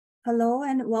Hello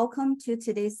and welcome to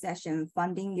today's session,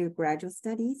 Funding Your Graduate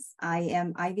Studies. I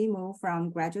am Ivy Mu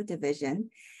from Graduate Division,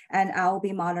 and I'll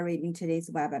be moderating today's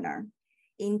webinar.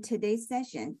 In today's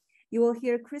session, you will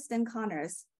hear Kristen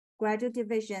Connors, Graduate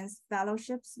Division's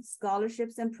Fellowships,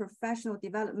 Scholarships, and Professional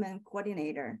Development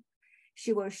Coordinator.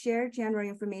 She will share general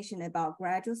information about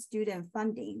graduate student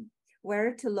funding,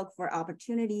 where to look for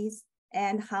opportunities,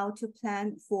 and how to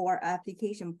plan for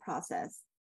application process.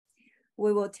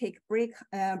 We will take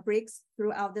breaks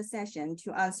throughout the session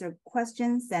to answer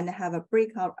questions and have a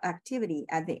breakout activity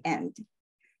at the end.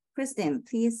 Kristen,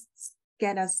 please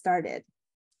get us started.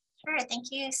 Sure,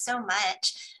 thank you so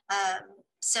much.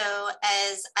 So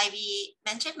as Ivy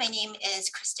mentioned, my name is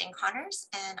Kristen Connors,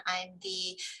 and I'm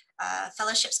the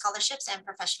Fellowship, Scholarships, and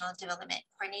Professional Development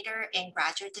Coordinator in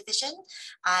Graduate Division.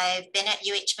 I've been at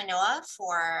UH Manoa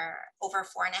for over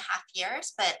 4.5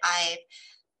 years, but I've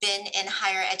been in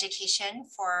higher education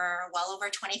for well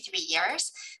over 23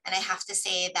 years. And I have to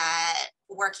say that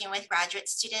working with graduate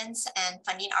students and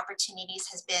funding opportunities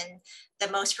has been the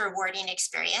most rewarding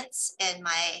experience in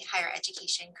my higher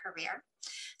education career.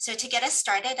 So to get us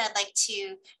started, I'd like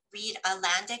to read a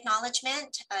land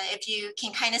acknowledgement. If you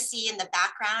can kind of see in the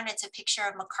background, it's a picture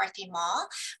of McCarthy Mall,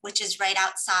 which is right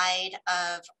outside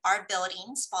of our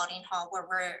building, Spalding Hall, where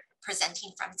we're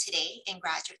presenting from today in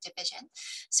Graduate Division.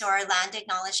 So our land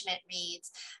acknowledgement reads,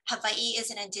 Hawaii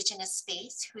is an indigenous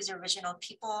space whose original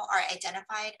people are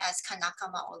identified as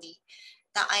Kanaka Maoli.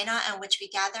 The aina in which we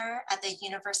gather at the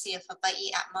University of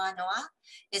Hawaii at Manoa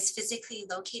is physically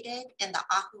located in the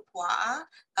Ahupua'a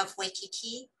of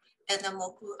Waikiki, in the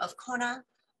Moku of Kona,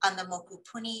 on the Moku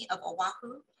Puni of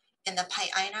Oahu, in the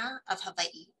Pai'aina of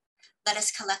Hawaii. Let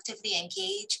us collectively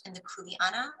engage in the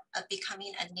kuleana of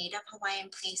becoming a Native Hawaiian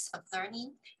place of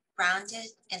learning, grounded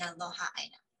in aloha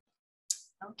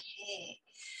aina. Okay,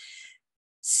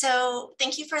 so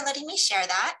thank you for letting me share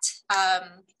that.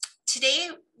 Today,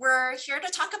 we're here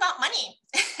to talk about money.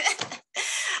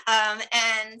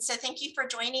 And so thank you for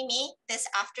joining me this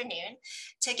afternoon.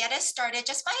 To get us started,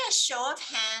 just by a show of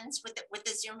hands with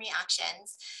the Zoom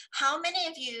reactions, how many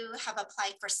of you have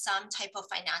applied for some type of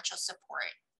financial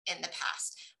support in the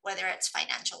past, whether it's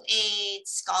financial aid,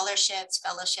 scholarships,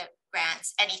 fellowship,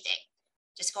 grants, anything?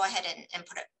 Just go ahead and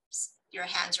put up your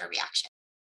hands or reaction.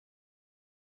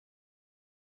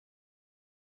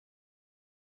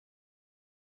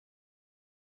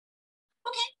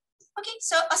 Okay,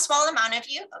 so a small amount of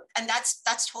you, and that's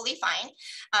totally fine.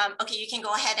 Okay, you can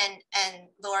go ahead and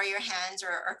lower your hands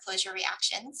or close your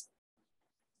reactions.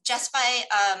 Just by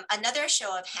another show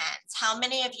of hands, how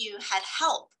many of you had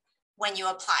help when you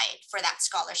applied for that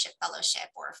scholarship, fellowship,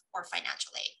 or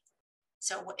financial aid?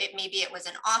 So maybe it was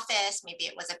an office, maybe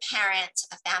it was a parent,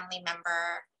 a family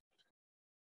member.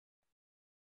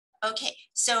 Okay,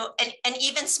 so an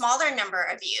even smaller number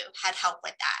of you had help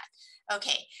with that.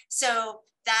 Okay, so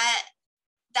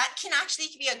that can actually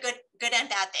be a good and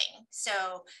bad thing.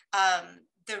 So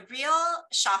the real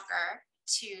shocker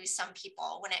to some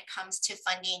people when it comes to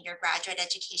funding your graduate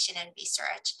education and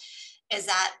research is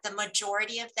that the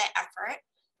majority of the effort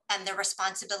and the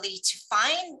responsibility to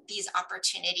find these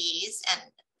opportunities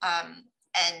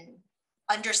and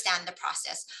understand the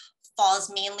process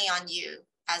falls mainly on you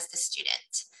as the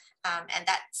student. And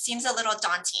that seems a little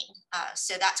daunting.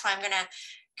 So that's why I'm gonna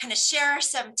kind of share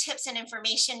some tips and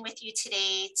information with you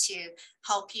today to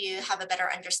help you have a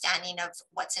better understanding of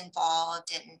what's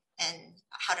involved and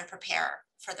how to prepare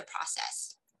for the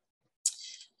process.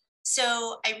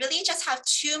 So I really just have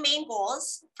two main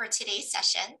goals for today's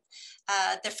session.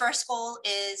 The first goal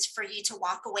is for you to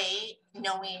walk away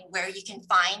knowing where you can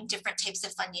find different types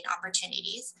of funding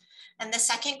opportunities. And the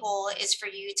second goal is for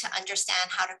you to understand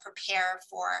how to prepare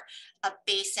for a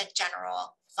basic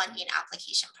general funding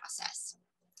application process.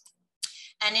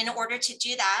 And in order to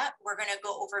do that, we're going to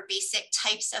go over basic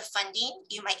types of funding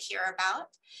you might hear about,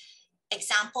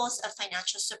 examples of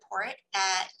financial support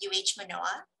at UH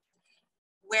Manoa,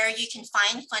 where you can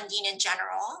find funding in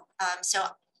general, so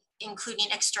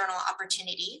including external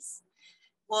opportunities.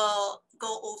 We'll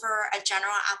go over a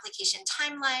general application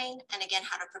timeline and again,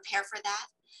 how to prepare for that.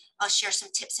 I'll share some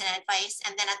tips and advice.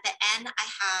 And then at the end, I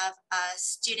have a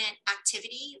student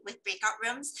activity with breakout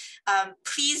rooms.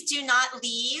 Please do not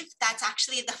leave. That's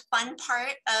actually the fun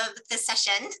part of the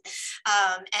session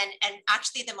and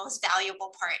actually the most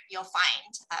valuable part you'll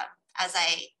find as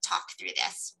I talk through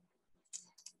this.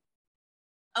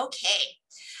 Okay,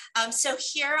 so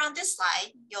here on this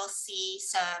slide, you'll see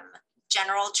some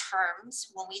general terms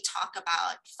when we talk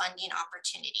about funding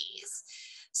opportunities.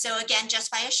 So again,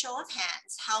 just by a show of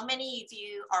hands, how many of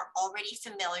you are already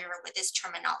familiar with this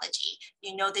terminology?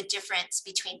 You know the difference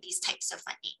between these types of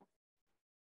funding.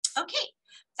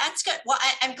 That's good. Well,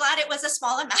 I'm glad it was a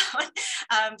small amount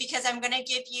because I'm going to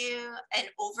give you an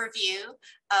overview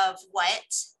of what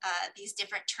these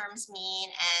different terms mean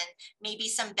and maybe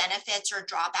some benefits or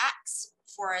drawbacks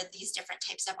for these different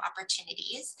types of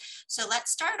opportunities. So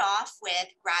let's start off with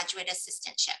graduate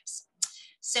assistantships.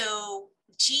 So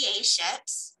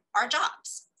GA-ships are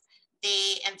jobs.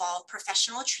 They involve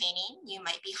professional training. You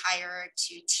might be hired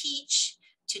to teach,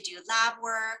 to do lab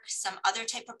work, some other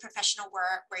type of professional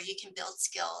work where you can build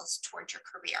skills toward your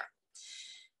career.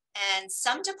 And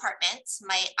some departments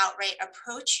might outright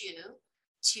approach you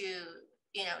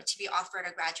to be offered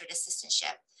a graduate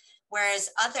assistantship, whereas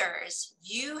others,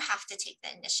 you have to take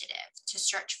the initiative to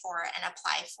search for and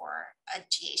apply for a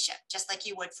GA-ship, just like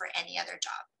you would for any other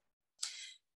job.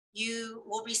 You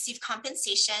will receive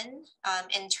compensation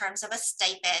in terms of a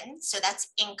stipend. So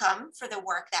that's income for the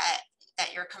work that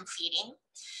you're completing.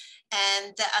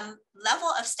 And the level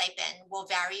of stipend will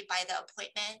vary by the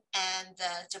appointment and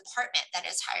the department that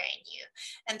is hiring you.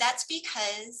 And that's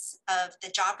because of the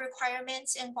job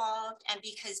requirements involved and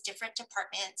because different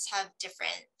departments have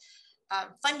different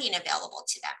funding available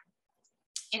to them.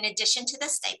 In addition to the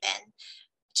stipend,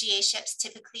 GA-ships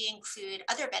typically include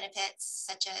other benefits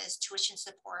such as tuition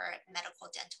support, medical,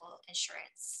 dental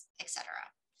insurance, etc.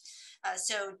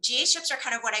 So GA-ships are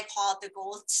kind of what I call the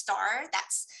gold star.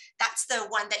 That's the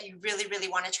one that you really, really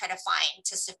want to try to find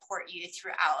to support you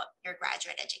throughout your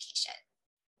graduate education.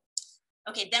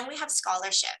 Okay, then we have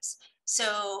scholarships.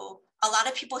 So a lot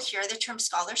of people hear the term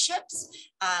scholarships,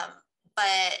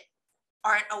 but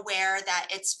aren't aware that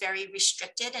it's very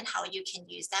restricted in how you can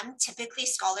use them. Typically,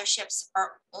 scholarships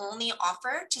are only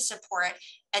offered to support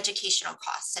educational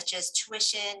costs, such as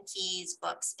tuition, fees,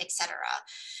 books, etc.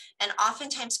 And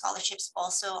oftentimes scholarships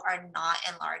also are not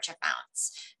in large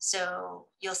amounts. So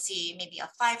you'll see maybe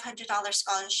a $500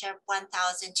 scholarship, $1,000,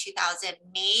 $2,000,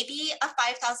 maybe a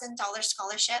 $5,000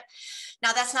 scholarship.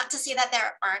 Now that's not to say that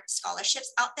there aren't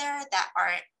scholarships out there that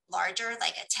aren't larger,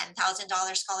 like a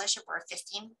 $10,000 scholarship or a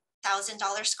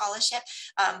 $15,000 scholarship,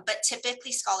 but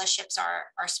typically scholarships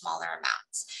are smaller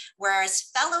amounts. Whereas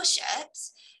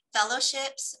fellowships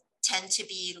tend to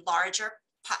be larger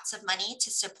pots of money to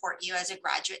support you as a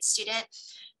graduate student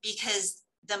because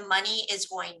the money is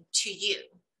going to you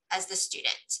as the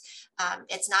student.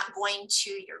 It's not going to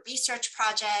your research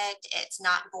project. It's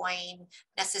not going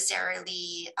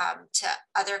necessarily to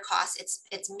other costs.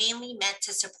 It's mainly meant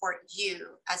to support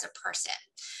you as a person.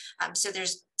 So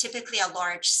there's typically a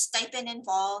large stipend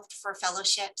involved for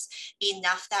fellowships,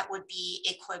 enough that would be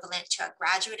equivalent to a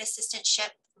graduate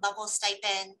assistantship level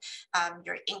stipend,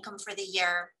 your income for the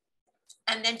year.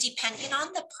 And then depending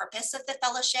on the purpose of the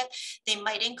fellowship, they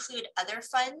might include other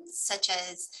funds such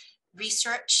as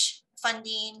research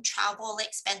funding, travel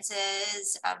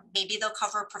expenses, maybe they'll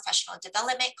cover professional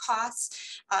development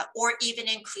costs, or even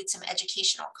include some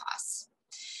educational costs.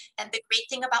 And the great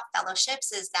thing about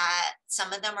fellowships is that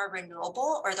some of them are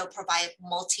renewable or they'll provide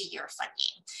multi-year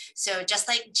funding. So just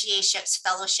like GA-ships,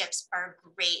 fellowships are a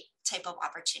great type of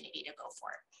opportunity to go for.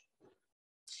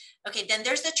 Okay, then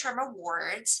there's the term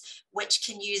awards, which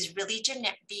can be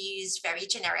used very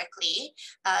generically.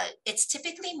 It's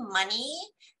typically money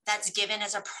that's given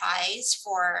as a prize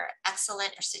for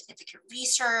excellent or significant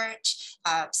research,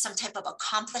 some type of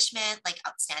accomplishment like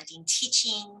outstanding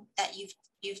teaching that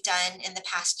you've done in the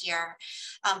past year.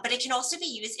 But it can also be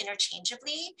used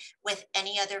interchangeably with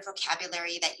any other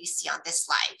vocabulary that you see on this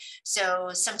slide. So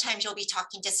sometimes you'll be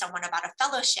talking to someone about a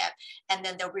fellowship and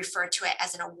then they'll refer to it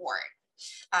as an award.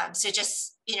 So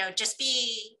just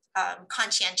be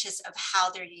conscientious of how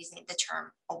they're using the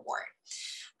term award.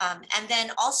 And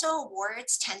then also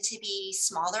awards tend to be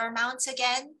smaller amounts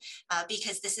again,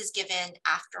 because this is given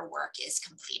after work is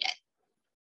completed.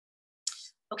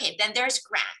 Okay, then there's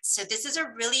grants. So this is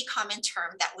a really common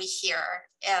term that we hear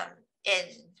in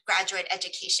graduate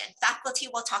education. Faculty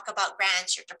will talk about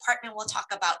grants, your department will talk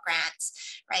about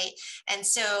grants, right? And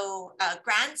so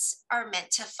grants are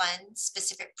meant to fund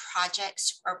specific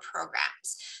projects or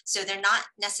programs. So they're not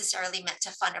necessarily meant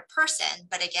to fund a person,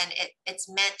 but again, it's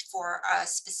meant for a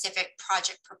specific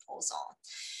project proposal.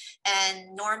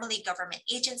 And normally government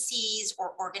agencies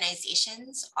or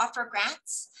organizations offer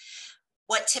grants.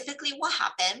 What typically will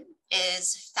happen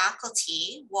is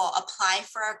faculty will apply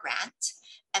for a grant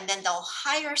and then they'll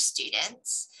hire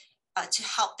students to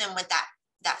help them with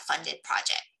that funded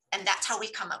project. And that's how we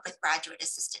come up with graduate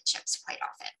assistantships quite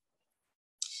often.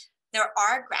 There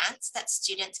are grants that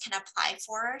students can apply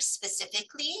for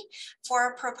specifically for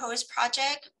a proposed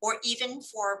project, or even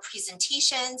for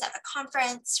presentations at a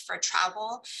conference, for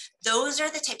travel. Those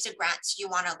are the types of grants you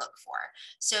want to look for.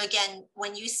 So again,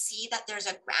 when you see that there's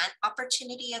a grant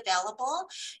opportunity available,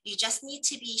 you just need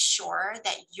to be sure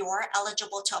that you're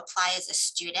eligible to apply as a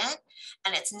student,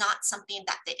 and it's not something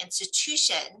that the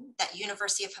institution, that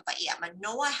University of Hawaii at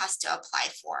Manoa, has to apply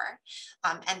for.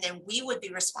 And then we would be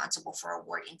responsible for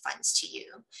awarding funds to you,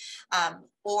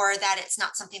 or that it's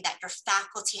not something that your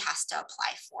faculty has to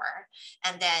apply for,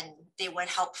 and then they would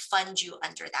help fund you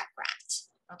under that grant.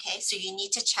 Okay, so you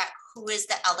need to check who is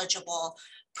the eligible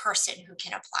person who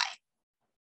can apply.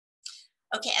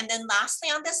 Okay, and then lastly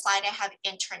on this slide, I have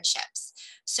internships.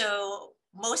 So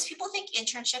most people think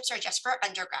internships are just for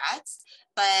undergrads,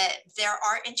 but there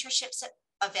are internships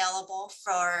available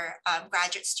for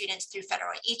graduate students through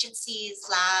federal agencies,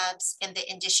 labs, in the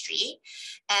industry.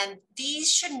 And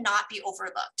these should not be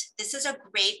overlooked. This is a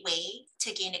great way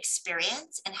to gain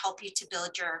experience and help you to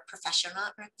build your professional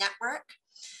network.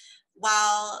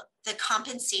 While the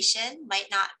compensation might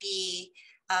not be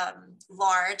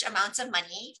large amounts of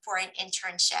money for an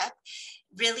internship,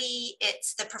 really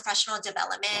it's the professional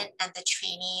development and the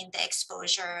training, the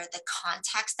exposure, the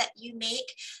contacts that you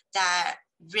make that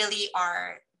really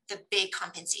are the big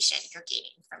compensation you're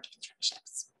gaining from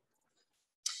internships.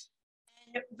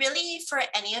 And really, for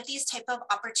any of these type of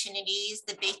opportunities,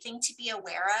 the big thing to be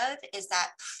aware of is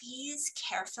that please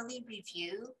carefully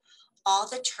review all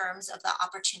the terms of the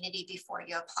opportunity before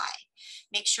you apply.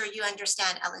 Make sure you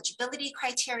understand eligibility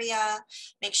criteria,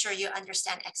 make sure you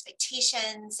understand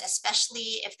expectations,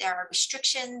 especially if there are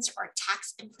restrictions or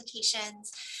tax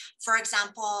implications. For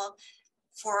example,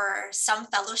 for some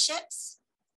fellowships,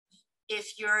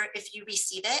 if you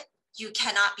receive it, you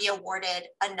cannot be awarded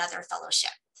another fellowship,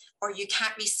 or you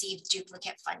can't receive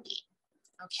duplicate funding.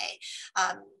 Okay,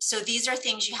 so these are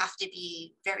things you have to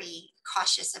be very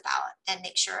cautious about and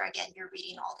make sure, again, you're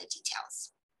reading all the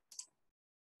details.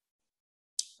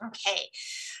 Okay,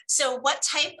 so what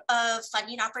type of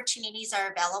funding opportunities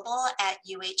are available at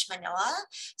UH Manoa?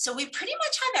 So we pretty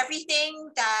much have everything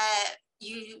that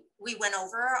we went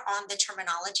over on the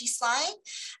terminology slide.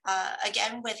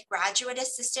 Again, with graduate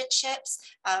assistantships,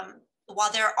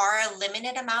 while there are a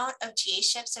limited amount of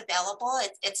GA-ships available,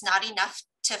 it's not enough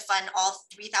to fund all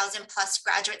 3,000 plus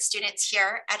graduate students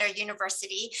here at our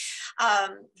university.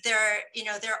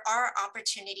 There are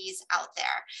opportunities out there.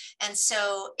 And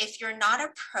so if you're not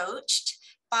approached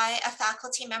by a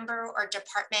faculty member or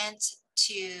department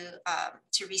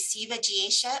to receive a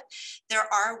GA-ship,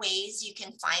 there are ways you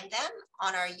can find them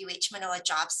on our UH Manoa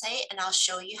job site, and I'll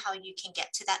show you how you can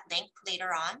get to that link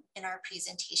later on in our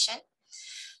presentation.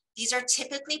 These are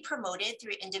typically promoted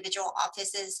through individual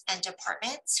offices and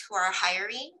departments who are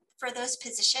hiring for those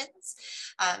positions.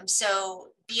 So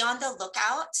be on the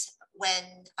lookout when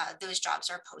those jobs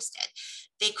are posted.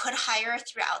 They could hire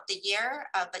throughout the year,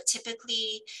 but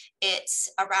typically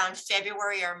it's around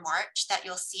February or March that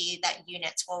you'll see that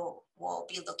units will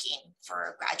be looking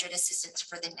for graduate assistants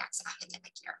for the next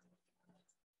academic year.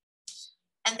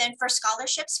 And then for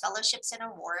scholarships, fellowships, and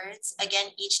awards, again,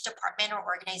 each department or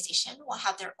organization will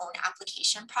have their own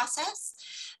application process.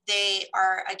 They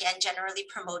are, again, generally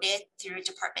promoted through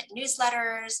department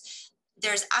newsletters.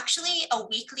 There's actually a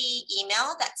weekly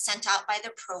email that's sent out by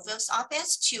the provost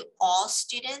office to all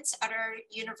students at our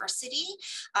university.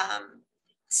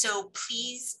 So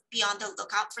please be on the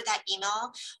lookout for that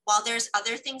email. While there's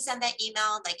other things in that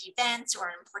email, like events or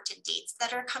important dates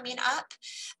that are coming up,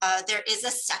 there is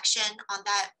a section on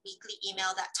that weekly email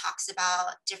that talks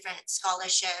about different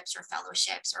scholarships or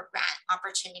fellowships or grant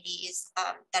opportunities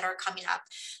that are coming up.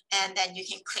 And then you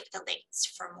can click the links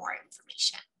for more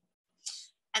information.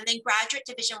 And then graduate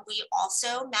division, we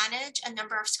also manage a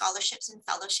number of scholarships and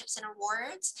fellowships and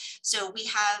awards. So we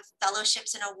have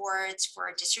fellowships and awards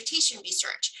for dissertation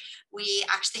research. We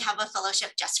actually have a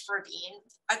fellowship just for being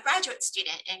a graduate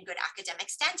student in good academic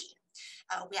standing.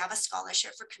 We have a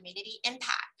scholarship for community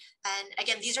impact. And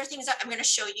again, these are things that I'm going to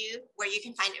show you where you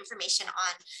can find information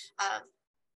on.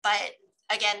 But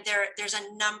again, there's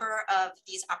a number of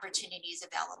these opportunities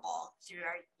available through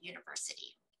our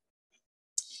university.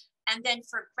 And then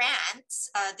for grants,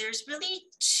 there's really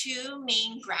two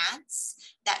main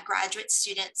grants that graduate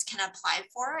students can apply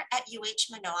for at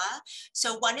UH Manoa.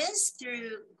 So one is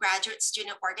through graduate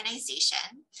student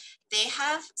organization. They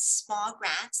have small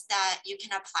grants that you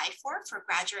can apply for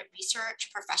graduate research,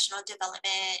 professional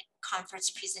development, conference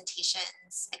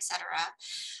presentations, etc.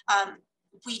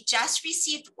 We just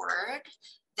received word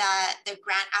that the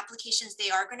grant applications,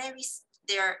 they're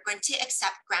going to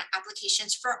accept grant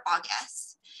applications for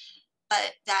August.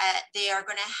 but that they are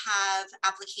going to have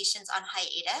applications on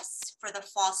hiatus for the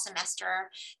fall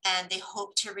semester, and they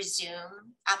hope to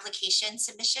resume application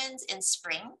submissions in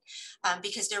spring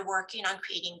because they're working on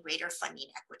creating greater funding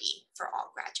equity for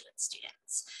all graduate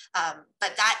students.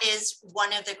 But that is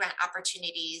one of the grant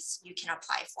opportunities you can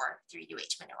apply for through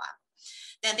UH Manoa.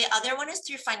 Then the other one is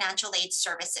through financial aid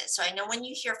services. So I know when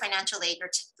you hear financial aid, you're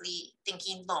typically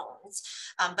thinking loans,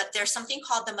 but there's something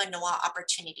called the Manoa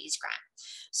Opportunities Grant.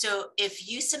 So if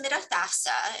you submit a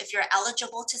FAFSA, if you're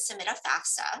eligible to submit a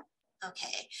FAFSA,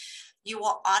 okay, you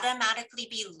will automatically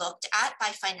be looked at by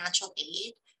financial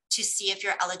aid to see if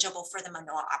you're eligible for the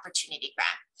Manoa Opportunity Grant.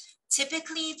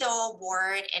 Typically, they'll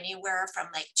award anywhere from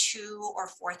like $2,000 or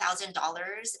 $4,000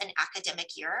 an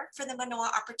academic year for the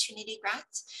Manoa Opportunity Grant.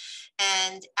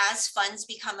 And as funds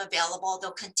become available,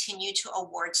 they'll continue to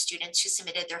award students who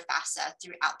submitted their FAFSA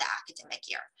throughout the academic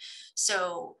year.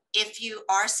 So if you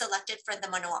are selected for the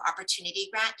Manoa Opportunity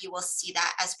Grant, you will see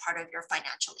that as part of your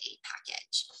financial aid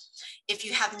package. If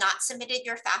you have not submitted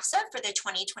your FAFSA for the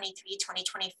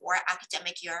 2023-2024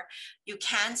 academic year, you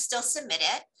can still submit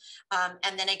it.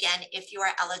 And then again, if you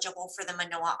are eligible for the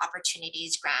Manoa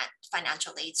Opportunities Grant,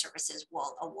 financial aid services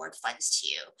will award funds to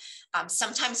you.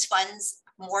 Sometimes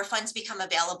more funds become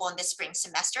available in the spring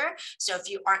semester. So if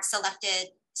you aren't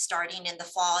selected starting in the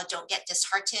fall, don't get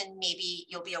disheartened. Maybe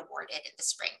you'll be awarded in the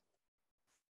spring.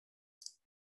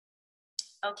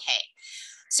 Okay.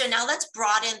 So now let's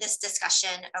broaden this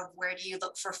discussion of where do you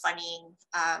look for funding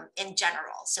in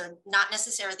general. So not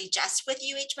necessarily just with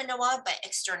UH Manoa, but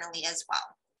externally as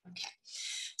well. Okay.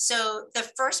 So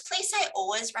the first place I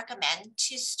always recommend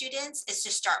to students is to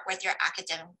start with your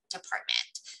academic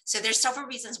department. So there's several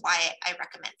reasons why I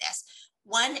recommend this.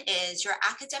 One is your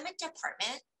academic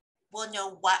department will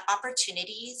know what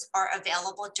opportunities are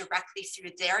available directly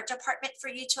through their department for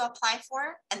you to apply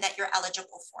for and that you're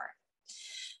eligible for.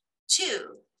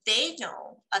 Two, they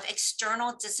know of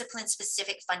external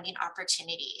discipline-specific funding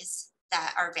opportunities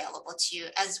that are available to you,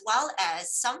 as well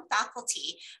as some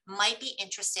faculty might be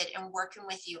interested in working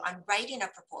with you on writing a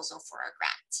proposal for a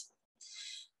grant.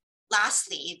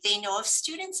 Lastly, they know of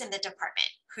students in the department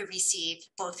who receive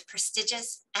both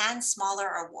prestigious and smaller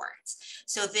awards.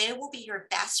 So they will be your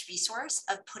best resource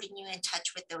of putting you in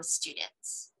touch with those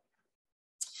students.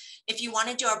 If you want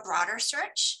to do a broader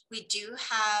search, we do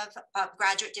have a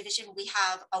graduate division. We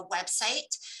have a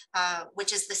website,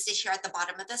 which is listed here at the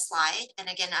bottom of the slide. And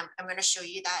again, I'm going to show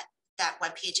you that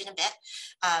webpage in a bit,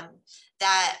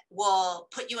 that will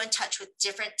put you in touch with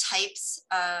different types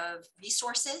of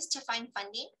resources to find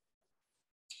funding.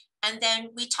 And then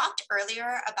we talked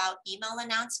earlier about email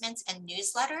announcements and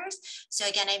newsletters. So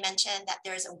again, I mentioned that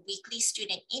there's a weekly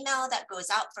student email that goes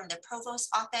out from the provost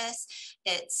office.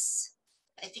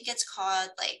 I think it's called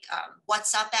like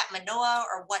What's Up at Manoa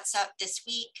or What's Up This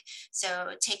Week.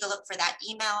 So take a look for that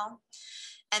email.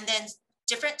 And then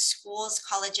different schools,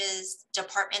 colleges,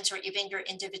 departments, or even your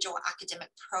individual academic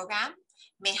program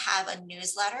may have a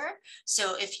newsletter.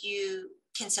 So if you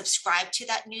can subscribe to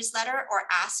that newsletter or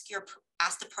ask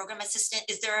the program assistant,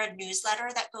 is there a newsletter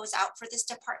that goes out for this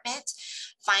department?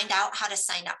 Find out how to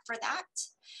sign up for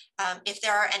that. If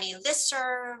there are any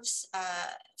listservs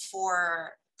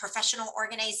for professional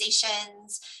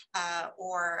organizations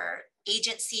or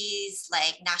agencies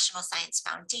like National Science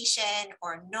Foundation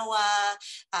or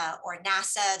NOAA or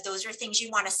NASA, those are things you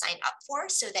want to sign up for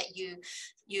so that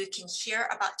you can hear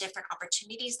about different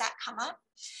opportunities that come up.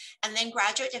 And then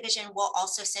graduate division will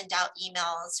also send out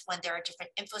emails when there are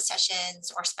different info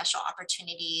sessions or special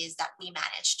opportunities that we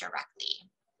manage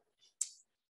directly.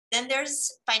 Then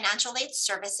there's financial aid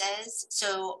services.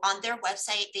 So on their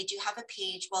website, they do have a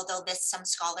page where they'll list some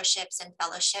scholarships and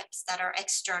fellowships that are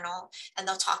external, and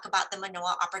they'll talk about the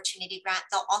Manoa Opportunity Grant.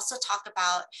 They'll also talk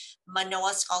about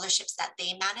Manoa scholarships that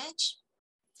they manage.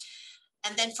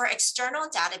 And then for external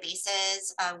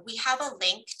databases, we have a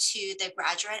link to the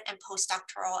graduate and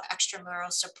postdoctoral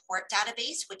extramural support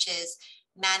database, which is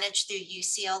managed through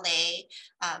UCLA.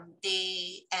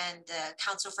 They and the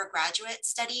Council for Graduate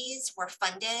Studies were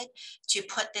funded to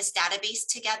put this database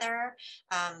together,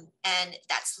 and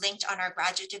that's linked on our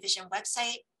graduate division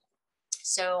website.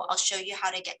 So I'll show you how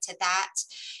to get to that.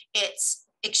 It's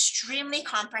extremely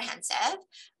comprehensive,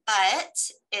 but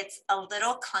it's a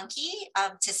little clunky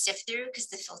to sift through because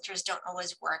the filters don't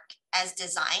always work as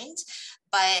designed.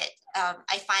 But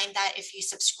I find that if you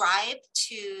subscribe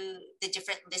to the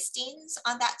different listings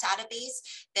on that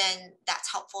database, then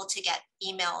that's helpful to get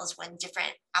emails when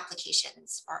different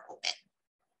applications are open.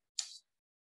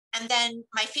 And then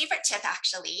my favorite tip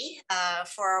actually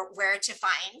for where to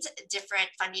find different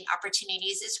funding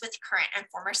opportunities is with current and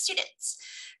former students.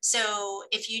 So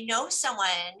if you know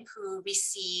someone who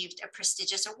received a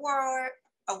prestigious award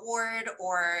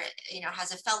or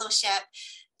has a fellowship,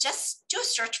 just do a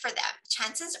search for them.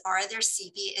 Chances are their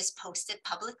CV is posted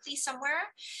publicly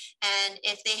somewhere. And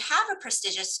if they have a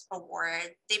prestigious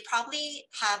award, they probably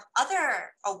have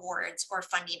other awards or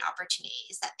funding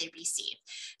opportunities that they receive.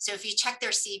 So if you check their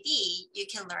CV, you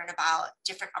can learn about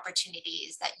different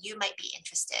opportunities that you might be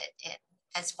interested in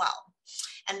as well.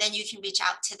 And then you can reach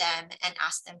out to them and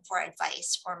ask them for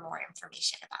advice or more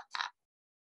information about that.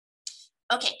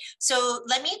 Okay, so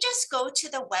let me just go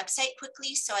to the website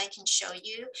quickly so I can show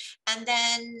you. And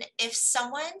then if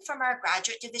someone from our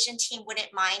graduate division team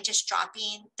wouldn't mind just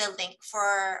dropping the link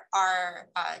for our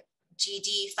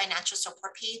GD financial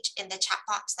support page in the chat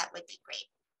box, that would be great.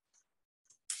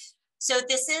 So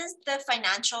this is the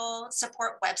financial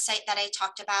support website that I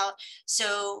talked about.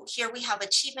 So here we have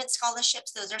achievement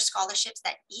scholarships. Those are scholarships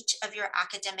that each of your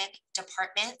academic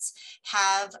departments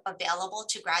have available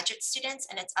to graduate students,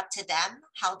 and it's up to them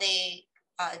how they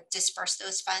disperse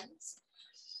those funds.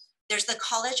 There's the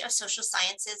College of Social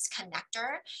Sciences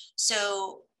connector.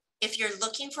 So if you're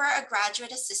looking for a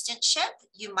graduate assistantship,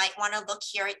 you might want to look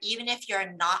here, even if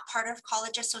you're not part of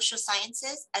College of Social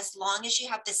Sciences, as long as you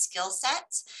have the skill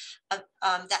sets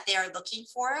that they are looking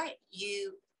for,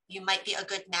 you might be a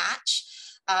good match.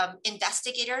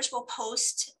 Investigators will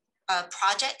post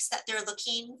projects that they're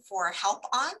looking for help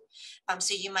on.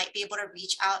 So you might be able to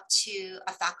reach out to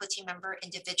a faculty member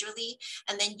individually,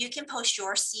 and then you can post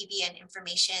your CV and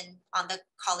information on the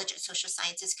College of Social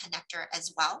Sciences connector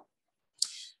as well.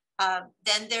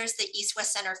 Then there's the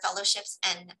East-West Center Fellowships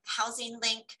and Housing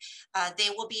link. They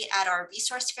will be at our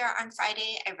resource fair on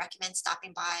Friday. I recommend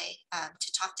stopping by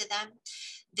to talk to them.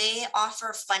 They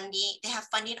offer funding. They have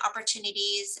funding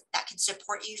opportunities that can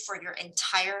support you for your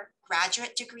entire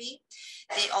graduate degree.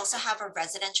 They also have a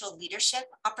residential leadership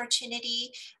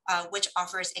opportunity, which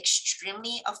offers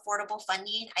extremely affordable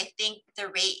funding. I think the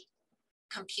rate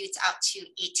computes out to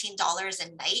 $18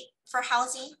 a night for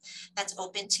housing that's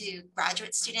open to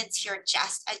graduate students here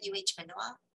just at UH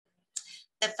Manoa.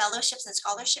 The fellowships and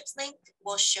scholarships link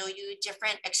will show you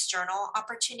different external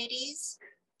opportunities.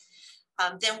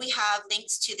 Then we have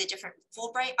links to the different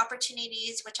Fulbright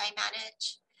opportunities, which I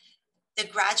manage. The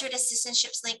graduate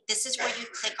assistantships link, this is where you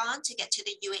click on to get to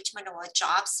the UH Manoa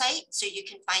job site. So you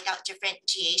can find out different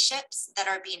GA-ships that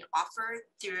are being offered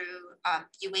through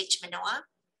UH Manoa.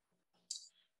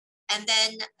 And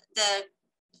then the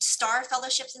STAR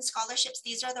fellowships and scholarships,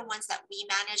 these are the ones that we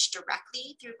manage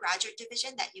directly through graduate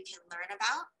division that you can learn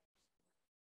about.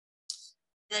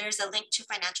 There's a link to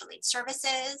financial aid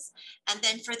services. And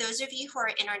then for those of you who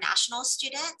are international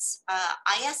students,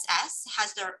 ISS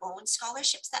has their own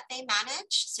scholarships that they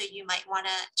manage. So you might want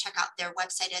to check out their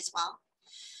website as well.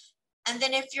 And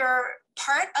then if you're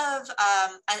part of,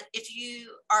 if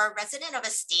you are a resident of a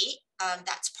state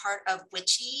that's part of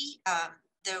WICHE,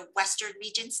 the Western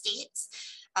region states,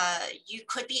 you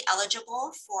could be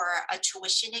eligible for a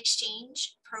tuition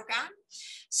exchange program.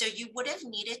 So you would have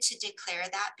needed to declare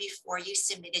that before you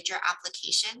submitted your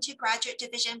application to graduate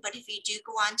division. But if you do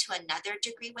go on to another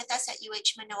degree with us at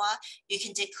UH Manoa, you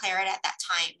can declare it at that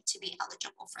time to be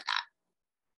eligible for that.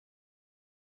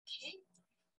 Okay.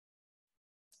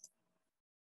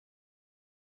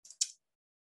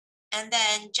 And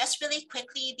then just really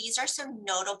quickly, these are some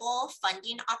notable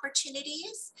funding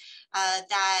opportunities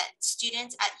that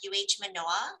students at UH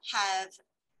Manoa have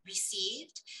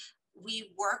received.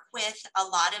 We work with a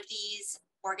lot of these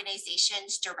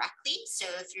organizations directly. So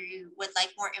if you would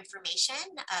like more information,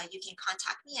 you can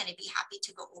contact me and I'd be happy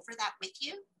to go over that with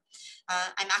you.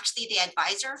 I'm actually the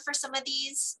advisor for some of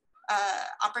these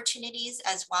opportunities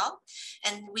as well.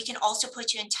 And we can also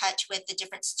put you in touch with the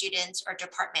different students or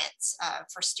departments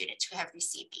for students who have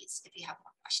received these if you have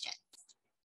more questions.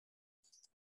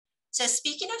 So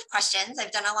speaking of questions,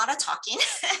 I've done a lot of talking.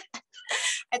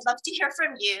 I'd love to hear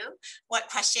from you what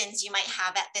questions you might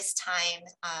have at this time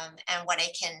and what I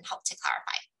can help to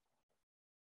clarify.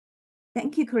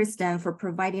 Thank you, Kristen, for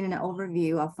providing an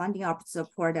overview of funding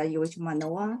support at UH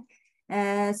Manoa.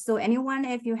 So anyone,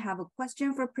 if you have a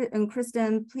question for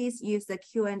Kristen, please use the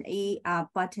Q&A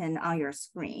button on your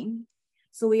screen.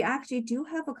 So we actually do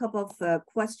have a couple of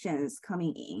questions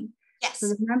coming in. Yes. So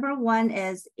the number one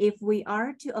is, if we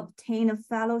are to obtain a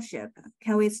fellowship,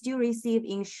 can we still receive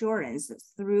insurance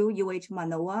through UH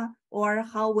Manoa, or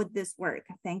how would this work?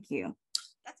 Thank you.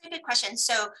 That's a good question.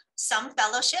 So some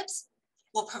fellowships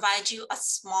will provide you a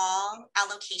small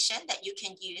allocation that you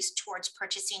can use towards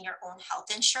purchasing your own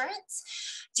health insurance.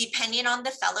 Depending on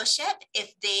the fellowship,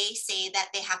 if they say that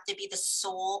they have to be the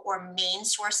sole or main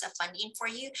source of funding for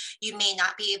you, you may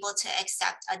not be able to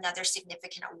accept another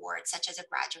significant award, such as a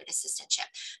graduate assistantship.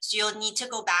 So you'll need to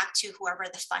go back to whoever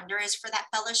the funder is for that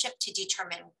fellowship to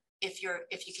determine if you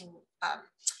can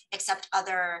accept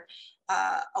other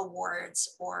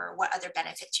awards or what other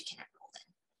benefits you can enroll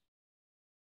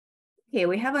in. Okay,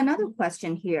 we have another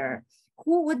question here.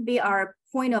 Who would be our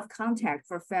point of contact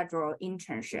for federal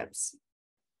internships?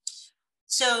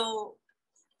 So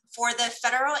for the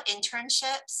federal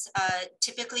internships,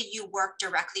 typically you work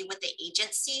directly with the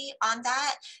agency on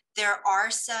that. There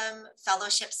are some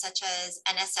fellowships such as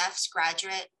NSF's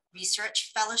Graduate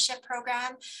Research Fellowship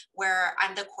Program, where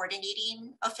I'm the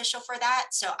coordinating official for that.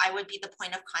 So I would be the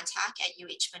point of contact at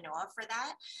UH Manoa for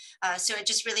that. So it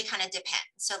just really kind of depends.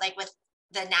 So like with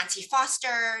the Nancy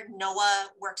Foster, NOAA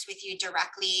works with you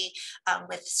directly.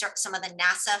 With some of the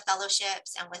NASA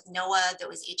fellowships, and with NOAA,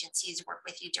 those agencies work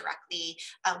with you directly.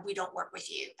 We don't work with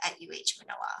you at UH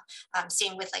Manoa.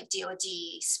 Same with like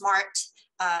DOD SMART,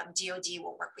 DOD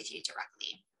will work with you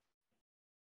directly.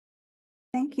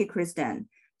 Thank you, Kristen.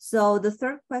 So the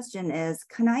third question is,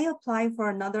 can I apply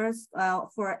for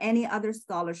for any other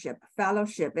scholarship,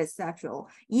 fellowship, etc.,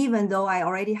 even though I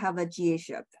already have a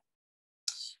GA-ship?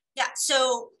 Yeah,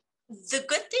 so the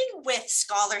good thing with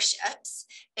scholarships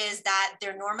is that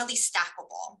they're normally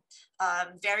stackable.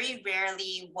 Very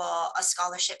rarely will a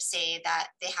scholarship say that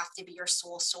they have to be your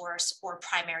sole source or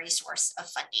primary source of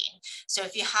funding. So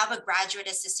if you have a graduate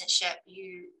assistantship,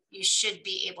 you should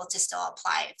be able to still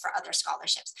apply for other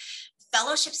scholarships.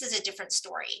 Fellowships is a different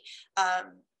story.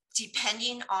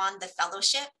 Depending on the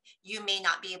fellowship, you may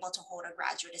not be able to hold a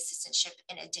graduate assistantship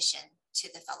in addition to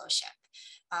the fellowship.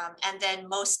 And then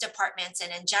most departments,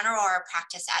 and in general, our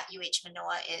practice at UH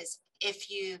Manoa is if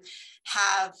you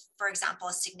have, for example,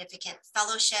 a significant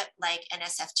fellowship like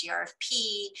NSF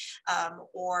GRFP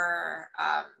or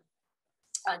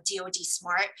DOD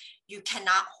SMART, you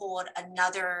cannot hold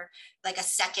another, like a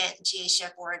second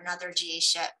GA-ship or another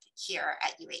GA-ship here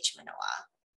at UH Manoa.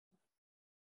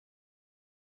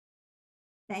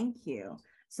 Thank you.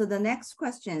 So the next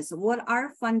question is, what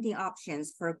are funding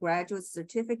options for graduate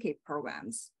certificate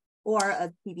programs or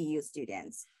PBU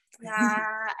students?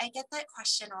 Yeah, I get that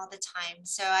question all the time.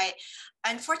 So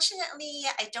unfortunately,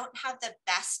 I don't have the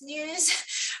best news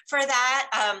for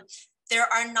that. There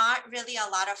are not really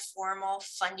a lot of formal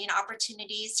funding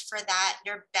opportunities for that.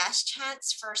 Your best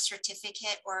chance for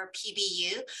certificate or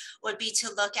PBU would be to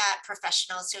look at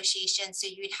professional associations. So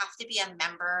you'd have to be a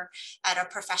member at a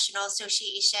professional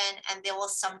association, and they will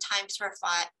sometimes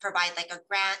provide like a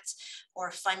grant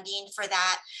or funding for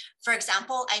that. For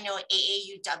example, I know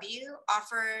AAUW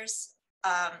offers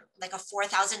like a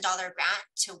 $4,000 grant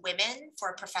to women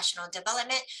for professional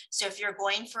development. So if you're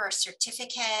going for a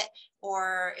certificate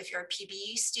or if you're a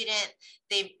PBU student,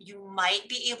 you might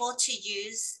be able to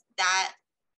use that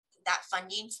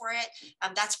funding for it.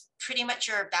 That's pretty much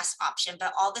your best option,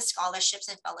 but all the scholarships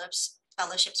and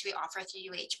fellowships we offer through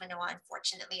UH Manoa,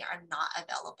 unfortunately, are not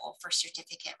available for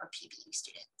certificate or PBU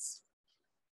students.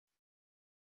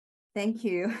 Thank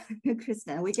you,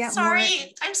 Kristen. We get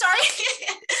I'm sorry.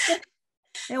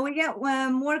 And we get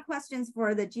more questions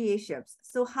for the GA-ships.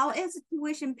 So how is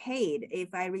tuition paid if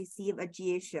I receive a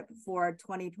GA-ship for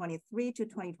 2023 to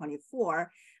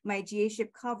 2024? My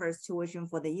GA-ship covers tuition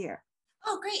for the year.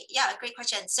 Oh, great. Yeah, great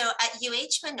question. So at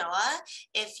UH Manoa,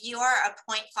 if you are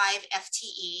a 0.5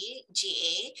 FTE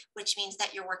GA, which means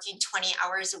that you're working 20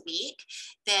 hours a week,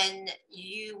 then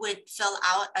you would fill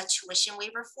out a tuition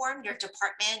waiver form. Your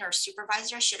department or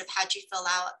supervisor should have had you fill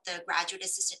out the graduate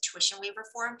assistant tuition waiver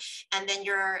form, and then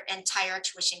your entire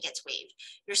tuition gets waived.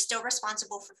 You're still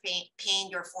responsible for paying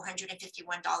your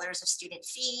 $451 of student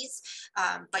fees,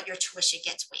 but your tuition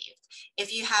gets waived.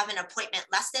 If you have an appointment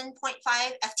less than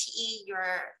 0.5 FTE,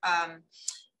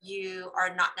 you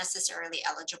are not necessarily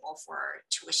eligible for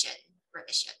tuition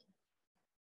revision.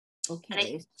 Okay. And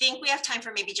I think we have time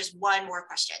for maybe just one more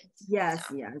question. Yes,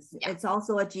 so, yes. Yeah. It's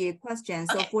also a GA question.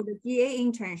 So okay. For the GA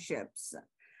internships,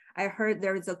 I heard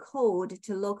there's a code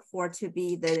to look for to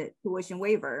be the tuition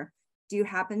waiver. Do you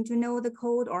happen to know the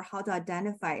code or how to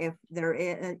identify if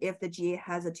the GA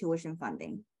has a tuition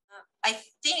funding? I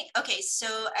think, okay, so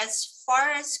as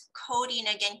far as coding,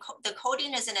 again, the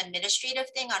coding is an administrative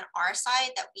thing on our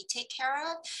side that we take care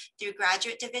of through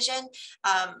graduate division.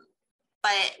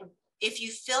 But if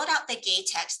you filled out the GA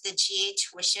text, the GA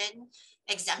tuition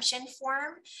exemption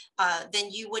form, then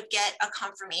you would get a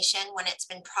confirmation when it's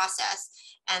been processed.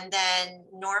 And then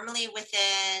normally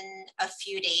within a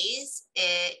few days,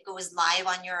 it goes live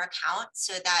on your account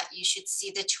so that you should see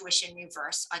the tuition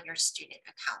reverse on your student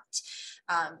account.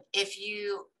 If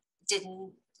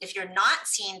you're not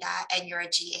seeing that and you're a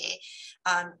GA,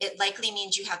 it likely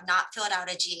means you have not filled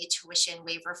out a GA tuition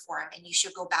waiver form, and you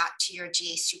should go back to your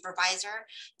GA supervisor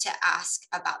to ask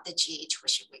about the GA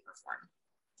tuition waiver form.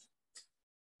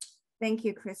 Thank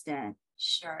you, Kristen.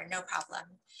 Sure, no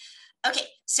problem. Okay,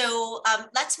 so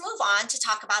let's move on to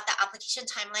talk about the application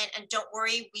timeline. And don't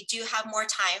worry, we do have more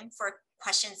time for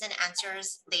questions and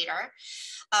answers later.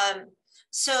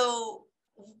 So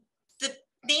the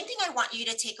main thing I want you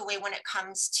to take away when it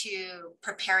comes to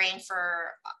preparing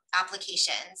for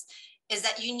applications is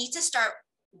that you need to start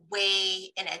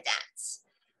way in advance.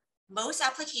 Most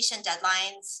application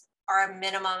deadlines are a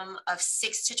minimum of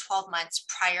 6 to 12 months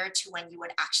prior to when you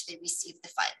would actually receive the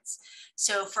funds.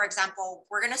 So for example,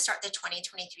 we're going to start the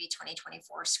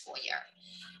 2023-2024 school year.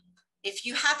 If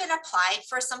you haven't applied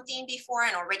for something before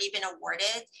and already been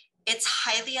awarded, it's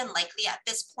highly unlikely at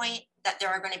this point that there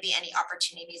are going to be any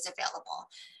opportunities available.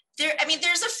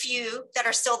 There's a few that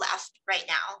are still left right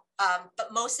now,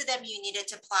 but most of them you needed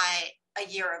to apply a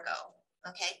year ago,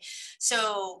 okay?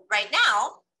 So right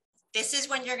now, this is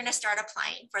when you're going to start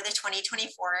applying for the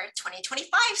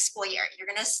 2024-2025 school year. You're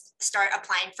going to start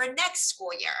applying for next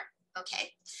school year,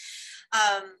 okay?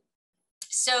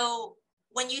 So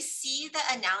when you see the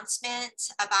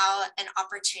announcement about an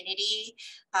opportunity,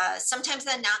 sometimes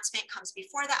the announcement comes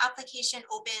before the application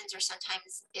opens, or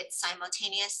sometimes it's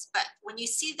simultaneous. But when you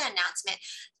see the announcement,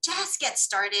 just get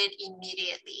started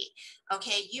immediately.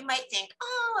 Okay, you might think,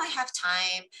 oh, I have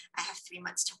time. I have 3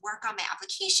 months to work on my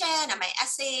application and my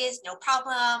essays, no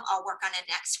problem. I'll work on it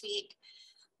next week.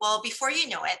 Well, before you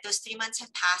know it, those 3 months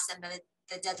have passed and the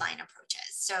deadline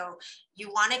approaches. So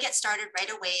you want to get started right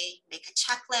away, make a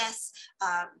checklist,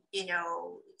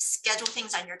 schedule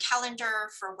things on your calendar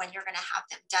for when you're going to have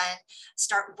them done.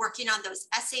 Start working on those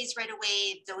essays right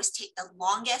away. Those take the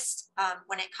longest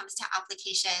when it comes to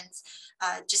applications.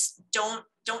 Just don't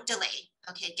delay.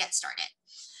 Okay, get started.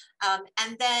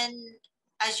 And then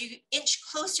as you inch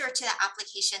closer to the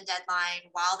application deadline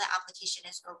while the application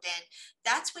is open,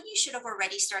 that's when you should have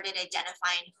already started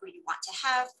identifying who you want to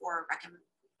have for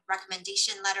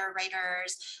recommendation letter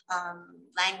writers,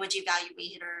 language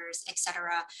evaluators,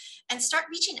 etc., and start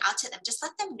reaching out to them. Just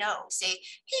let them know. Say,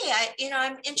 hey,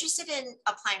 I'm interested in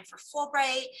applying for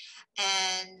Fulbright,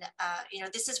 and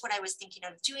this is what I was thinking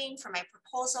of doing for my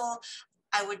proposal.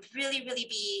 I would really, really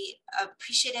be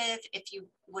appreciative if you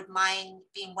would mind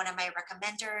being one of my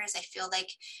recommenders. I feel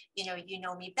like, you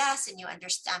know me best and you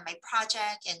understand my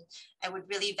project, and I would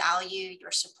really value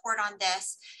your support on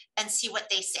this, and see what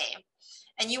they say.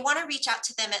 And you want to reach out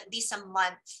to them at least a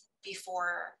month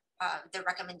before the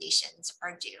recommendations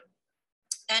are due.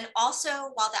 And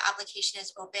also, while the application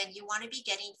is open, you want to be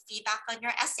getting feedback on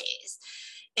your essays.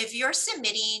 If you're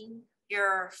submitting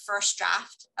your first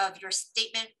draft of your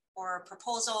statement or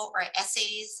proposal or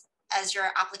essays as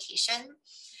your application,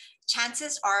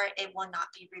 chances are it will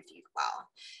not be reviewed well.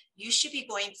 You should be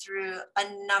going through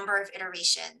a number of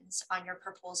iterations on your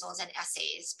proposals and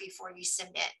essays before you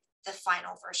submit the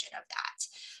final version of that.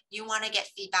 You want to get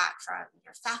feedback from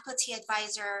your faculty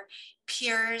advisor,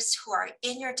 peers who are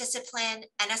in your discipline,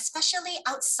 and especially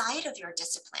outside of your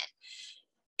discipline.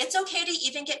 It's okay to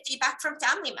even get feedback from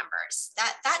family members.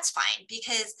 That's fine,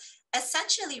 because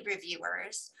essentially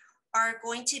reviewers are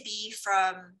going to be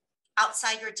from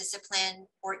outside your discipline,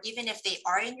 or even if they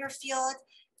are in your field,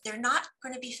 they're not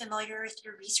going to be familiar with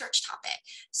your research topic.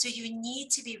 So you need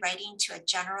to be writing to a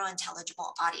general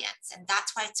intelligible audience. And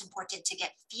that's why it's important to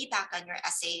get feedback on your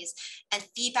essays and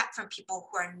feedback from people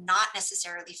who are not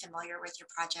necessarily familiar with your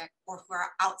project or who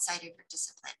are outside of your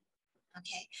discipline.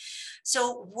 Okay,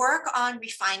 so work on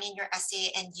refining your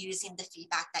essay and using the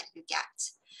feedback that you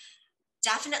get.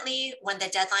 Definitely when the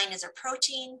deadline is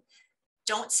approaching,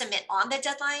 don't submit on the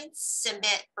deadline,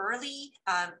 submit early,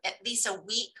 at least a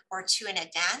week or two in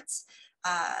advance.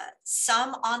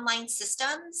 Some online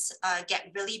systems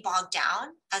get really bogged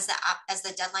down as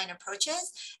the deadline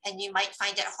approaches, and you might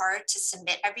find it hard to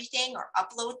submit everything or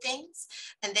upload things,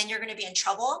 and then you're going to be in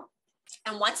trouble.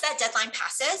 And once that deadline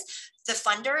passes, the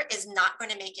funder is not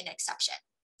going to make an exception.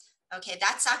 Okay,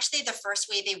 that's actually the first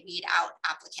way they weed out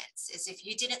applicants, is if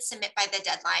you didn't submit by the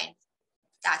deadline,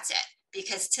 that's it.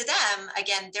 Because to them,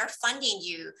 again, they're funding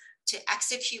you to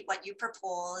execute what you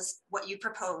propose,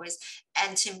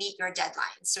 and to meet your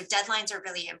deadlines. So deadlines are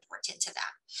really important to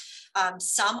them.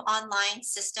 Some online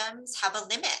systems have a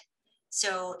limit.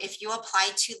 So if you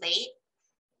apply too late,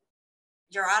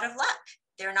 you're out of luck.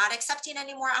 They're not accepting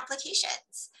any more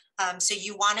applications. So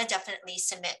you want to definitely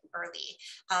submit early.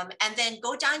 And then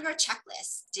go down your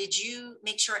checklist. Did you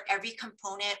make sure every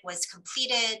component was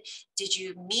completed? Did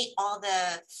you meet all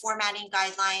the formatting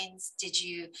guidelines? Did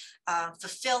you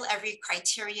fulfill every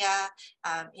criteria?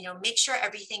 Make sure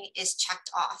everything is checked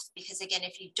off, because again,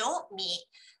 if you don't meet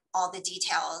all the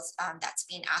details that's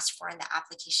being asked for in the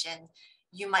application,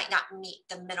 you might not meet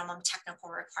the minimum technical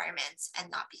requirements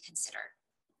and not be considered.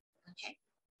 Okay.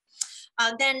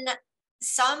 Then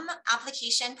some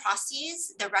application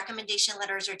processes, the recommendation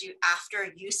letters are due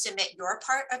after you submit your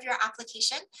part of your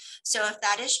application. So if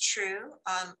that is true,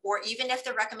 or even if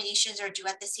the recommendations are due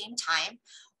at the same time,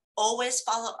 always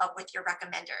follow up with your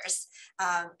recommenders.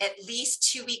 At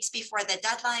least 2 weeks before the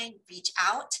deadline, reach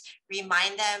out,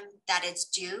 remind them that it's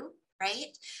due,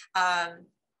 right?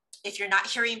 If you're not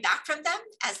hearing back from them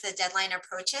as the deadline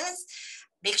approaches,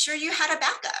 make sure you had a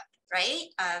backup, right?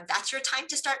 That's your time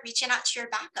to start reaching out to your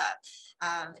backup.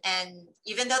 And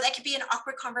even though that could be an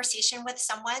awkward conversation with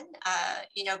someone,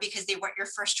 because they weren't your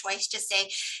first choice, just say,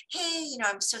 hey,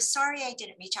 I'm so sorry I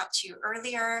didn't reach out to you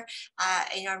earlier.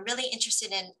 I'm really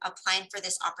interested in applying for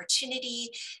this opportunity.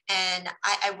 And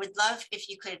I would love if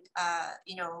you could,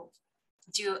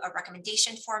 do a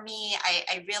recommendation for me.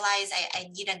 I realize I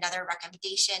need another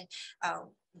recommendation.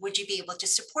 Would you be able to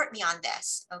support me on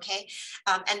this? Okay.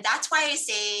 And that's why I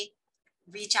say,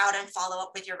 reach out and follow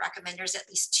up with your recommenders at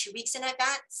least 2 weeks in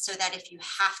advance, so that if you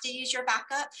have to use your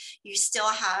backup, you still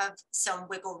have some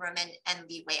wiggle room and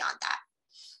leeway on that.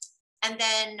 And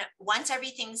then once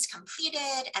everything's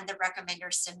completed and the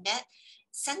recommenders submit,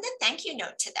 send a thank you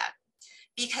note to them,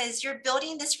 because you're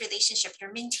building this relationship,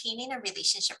 you're maintaining a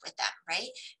relationship with them, right?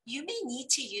 You may need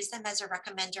to use them as a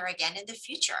recommender again in the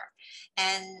future.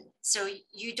 And so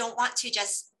you don't want to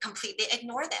just completely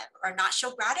ignore them or not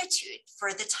show gratitude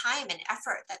for the time and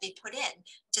effort that they put in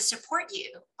to support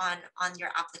you on your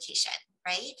application,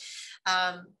 right?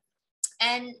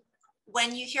 And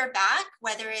when you hear back,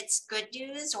 whether it's good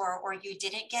news or you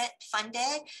didn't get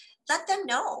funded, let them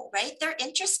know, right? They're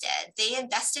interested. They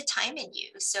invested time in you.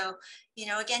 So,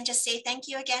 again, just say thank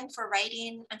you again for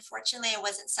writing. Unfortunately, I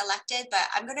wasn't selected, but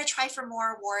I'm going to try for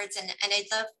more awards, and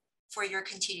I'd love for your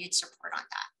continued support on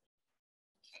that.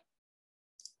 Okay.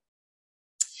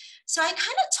 So I kind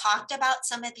of talked about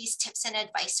some of these tips and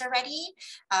advice already,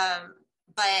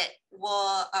 but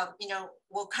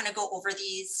we'll kind of go over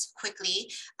these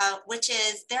quickly, which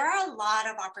is there are a lot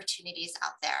of opportunities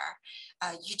out there.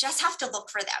 You just have to look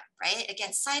for them, right?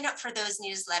 Again, sign up for those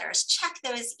newsletters, check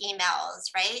those emails,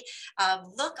 right?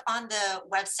 Look on the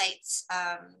websites,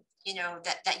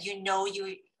 that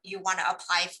you want to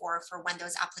apply for when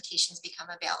those applications become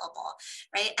available,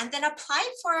 right? And then apply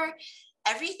for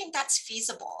everything that's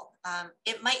feasible.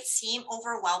 It might seem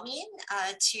overwhelming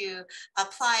to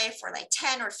apply for like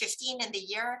 10 or 15 in the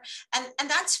year, and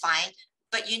that's fine.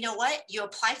 But you know what? You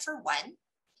apply for one,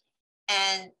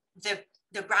 and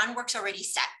the groundwork's already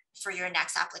set for your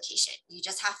next application. You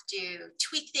just have to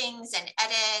tweak things and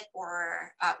edit,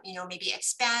 or maybe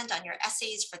expand on your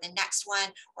essays for the next one,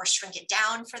 or shrink it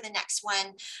down for the next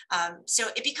one. So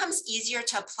it becomes easier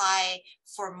to apply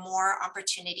for more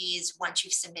opportunities once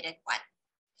you've submitted one.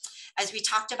 As we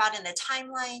talked about in the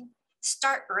timeline,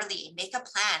 start early, make a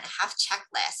plan, have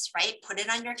checklists, right? Put it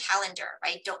on your calendar,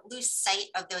 right? Don't lose sight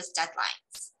of those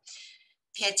deadlines.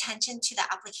 Pay attention to the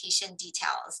application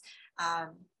details.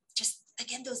 Just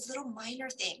again, those little minor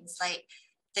things like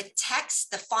the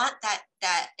text, the font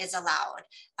that is allowed,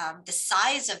 the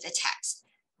size of the text,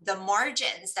 the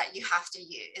margins that you have to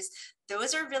use.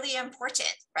 Those are really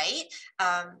important, right?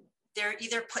 They're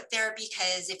either put there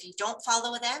because if you don't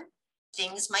follow them,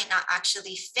 things might not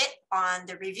actually fit on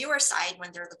the reviewer side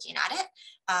when they're looking at it,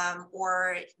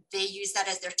 or they use that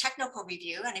as their technical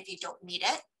review, and if you don't meet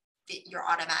it, you're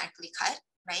automatically cut,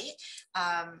 right?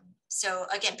 So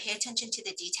again, pay attention to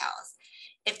the details.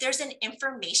 If there's an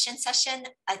information session,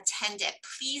 attend it.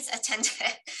 Please attend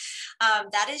it.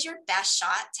 That is your best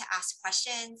shot to ask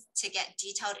questions, to get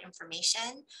detailed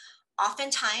information.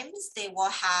 Oftentimes, they will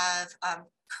have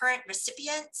current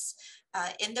recipients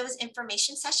in those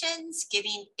information sessions,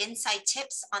 giving inside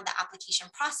tips on the application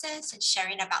process and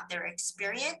sharing about their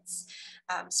experience.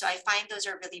 So I find those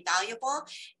are really valuable.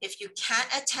 If you can't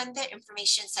attend the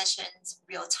information sessions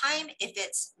real time, if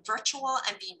it's virtual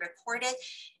and being recorded,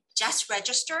 just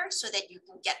register so that you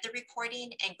can get the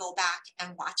recording and go back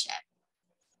and watch it.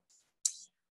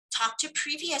 Talk to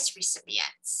previous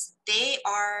recipients. They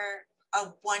are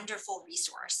a wonderful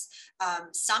resource.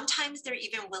 Sometimes they're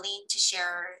even willing to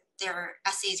share their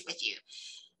essays with you.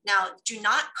 Now, do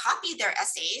not copy their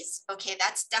essays. Okay,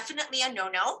 that's definitely a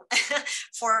no-no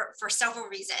for several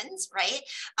reasons, right?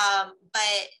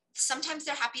 But sometimes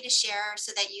they're happy to share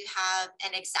so that you have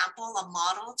an example, a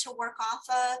model to work off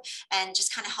of, and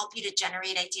just kind of help you to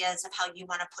generate ideas of how you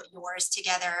want to put yours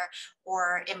together,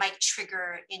 or it might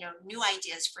trigger, new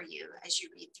ideas for you as you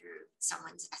read through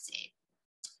someone's essay.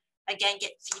 Again,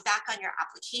 get feedback on your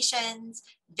applications.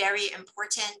 Very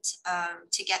important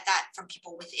to get that from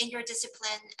people within your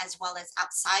discipline as well as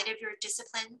outside of your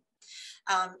discipline.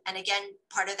 And again,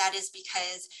 part of that is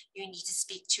because you need to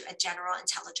speak to a general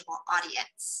intelligible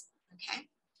audience, okay?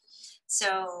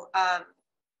 So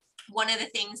one of the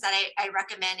things that I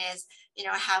recommend is,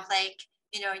 have like,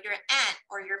 your aunt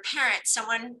or your parent,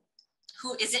 someone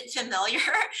who isn't familiar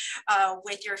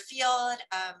with your field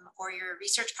or your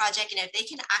research project, and if they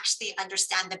can actually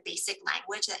understand the basic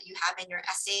language that you have in your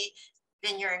essay,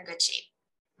 then you're in good shape,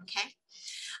 okay?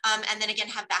 And then again,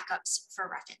 have backups for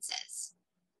references.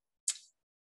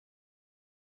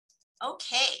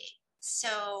 Okay,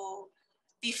 so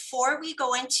before we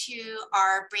go into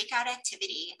our breakout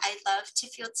activity, I'd love to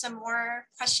field some more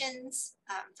questions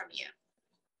from you.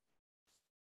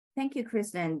 Thank you,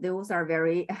 Kristen. Those are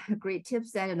very great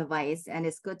tips and advice, and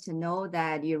it's good to know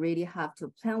that you really have to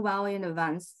plan well in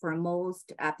advance for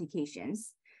most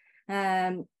applications.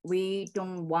 We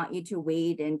don't want you to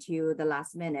wait until the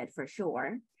last minute for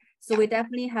sure. So we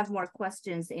definitely have more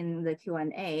questions in the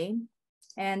Q&A.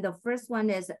 And the first one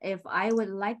is, if I would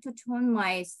like to turn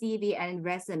my CV and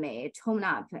resume tone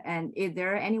up, and is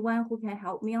there anyone who can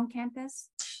help me on campus?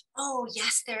 Oh,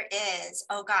 yes, there is.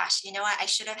 Oh gosh, you know what? I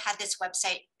should have had this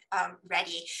website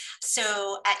ready.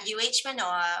 So at UH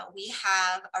Manoa, we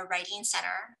have a writing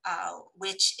center,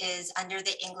 which is under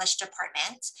the English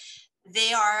department.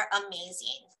 They are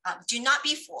amazing. Do not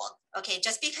be fooled. Okay,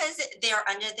 just because they are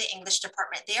under the English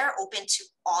department, they are open to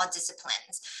all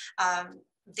disciplines.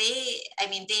 They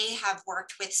have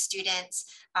worked with students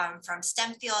from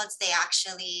STEM fields. They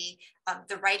actually,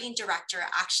 the writing director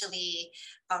actually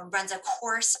runs a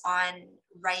course on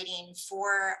writing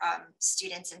for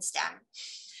students in STEM.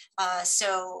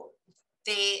 So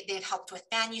they've helped with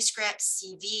manuscripts,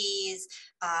 CVs,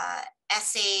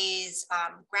 essays,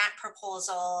 grant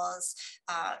proposals,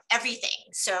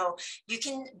 everything. So you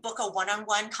can book a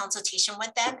one-on-one consultation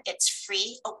with them. It's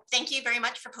free. Oh, thank you very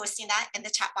much for posting that in the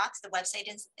chat box. The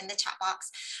website is in the chat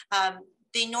box.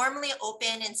 They normally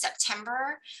open in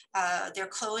September. They're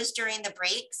closed during the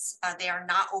breaks. They are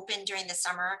not open during the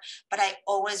summer, but I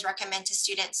always recommend to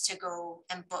students to go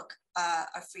and book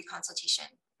a free consultation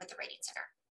with the Writing Center.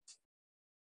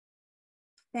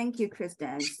 Thank you,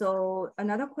 Kristen. So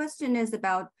another question is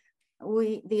about,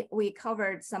 we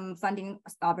covered some funding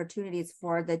opportunities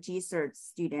for the GCERT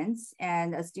students,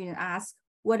 and a student asked,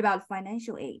 what about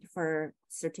financial aid for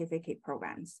certificate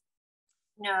programs?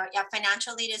 No, yeah,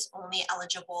 financial aid is only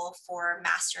eligible for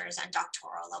master's and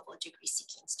doctoral level degree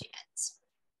seeking students.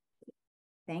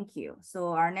 Thank you. So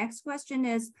our next question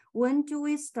is, when do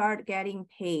we start getting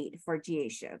paid for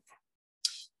GA-ship?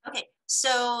 Okay,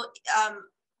 so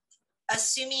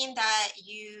assuming that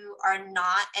you are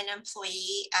not an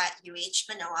employee at UH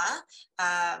Manoa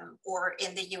or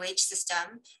in the UH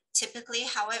system, typically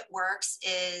how it works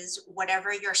is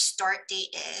whatever your start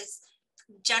date is.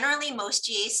 Generally, most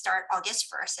GAs start August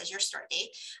 1st as your start date.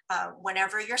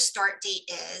 Whenever your start date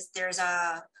is, there's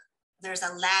a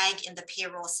lag in the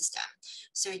payroll system.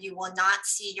 So you will not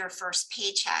see your first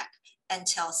paycheck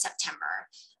until September.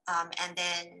 And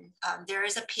then there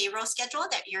is a payroll schedule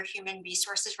that your human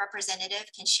resources representative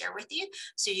can share with you,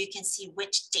 so you can see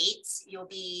which dates you'll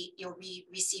be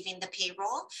receiving the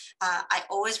payroll. I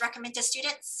always recommend to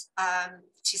students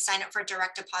to sign up for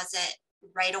direct deposit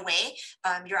right away.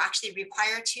 You're actually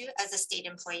required to, as a state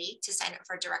employee, to sign up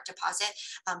for direct deposit,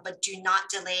 but do not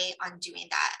delay on doing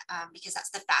that because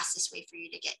that's the fastest way for you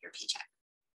to get your paycheck.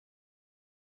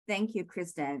 Thank you,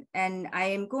 Kristen. And I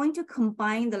am going to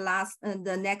combine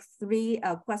the next three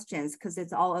questions because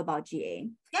it's all about GA.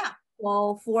 Yeah.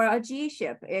 Well, for a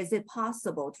GA-ship, is it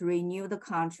possible to renew the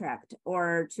contract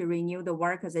or to renew the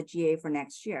work as a GA for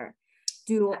next year?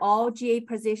 Do all GA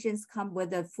positions come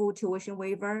with a full tuition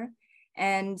waiver?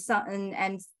 And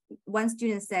one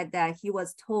student said that he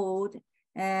was told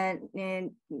and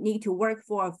need to work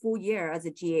for a full year as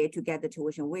a GA to get the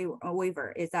tuition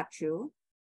waiver. Is that true?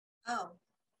 Oh.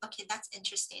 Okay, that's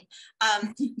interesting.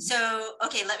 So,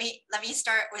 okay, let me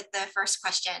start with the first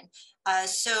question.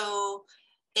 So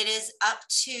it is up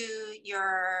to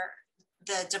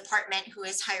the department who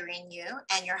is hiring you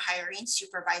and your hiring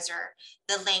supervisor,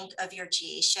 the length of your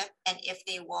GA-ship, and if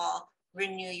they will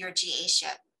renew your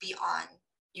GA-ship beyond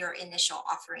your initial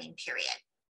offering period.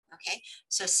 Okay,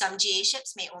 so some GA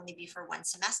ships may only be for 1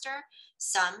 semester.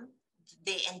 Some,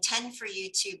 they intend for you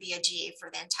to be a GA for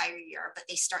the entire year, but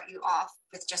they start you off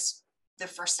with just the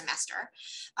first semester.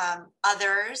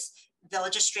 Others, they'll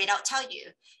just straight out tell you,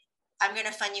 I'm going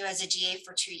to fund you as a GA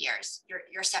for 2 years.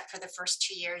 You're set for the first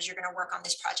 2 years. You're going to work on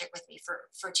this project with me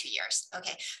for 2 years.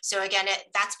 Okay, so again,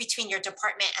 that's between your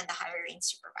department and the hiring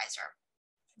supervisor.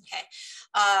 Okay,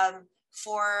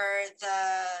 for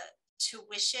the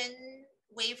tuition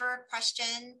waiver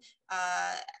question,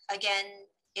 again,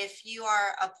 if you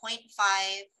are a 0.5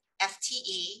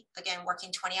 FTE, again,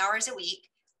 working 20 hours a week,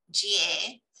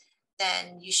 GA,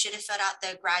 then you should have filled out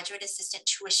the graduate assistant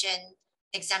tuition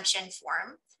exemption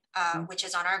form, which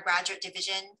is on our graduate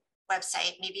division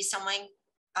website. Maybe someone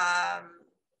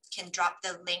can drop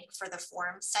the link for the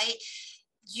form site.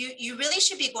 You really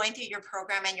should be going through your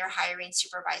program and your hiring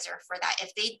supervisor for that.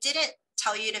 If they didn't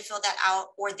tell you to fill that out,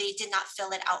 or they did not fill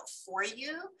it out for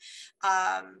you,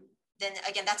 then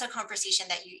again, that's a conversation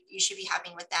that you should be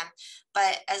having with them.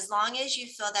 But as long as you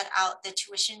fill that out, the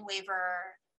tuition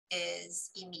waiver is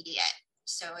immediate.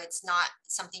 So it's not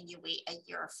something you wait a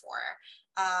year for.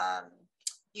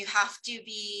 You have to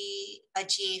be a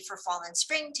GA for fall and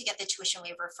spring to get the tuition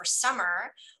waiver for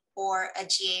summer, or a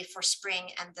GA for spring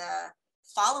and the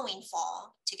following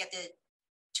fall to get the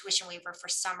tuition waiver for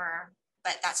summer,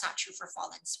 but that's not true for fall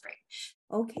and spring.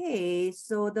 Okay,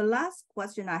 so the last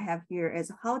question I have here is,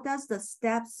 how does the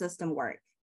STEP system work?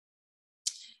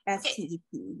 STEP,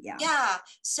 yeah. Yeah,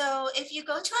 so if you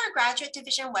go to our graduate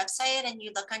division website and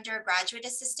you look under graduate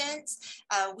assistants,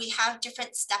 we have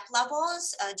different step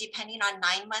levels depending on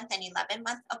 9-month and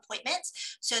 11-month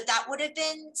appointments. So that would have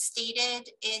been stated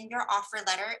in your offer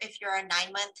letter if you're a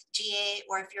 9-month GA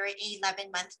or if you're an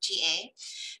 11-month GA.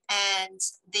 And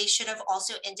they should have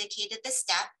also indicated the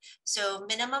step. So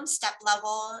minimum step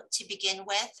level to begin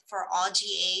with for all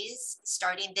GAs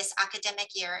starting this academic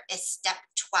year is step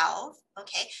 12.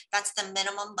 Okay, that's the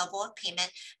minimum level of payment.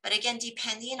 But again,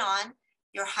 depending on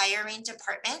your hiring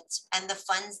department and the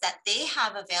funds that they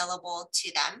have available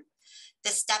to them, the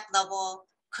step level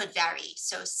could vary.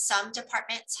 So some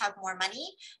departments have more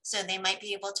money, so they might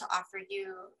be able to offer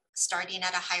you starting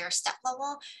at a higher step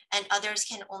level, and others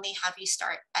can only have you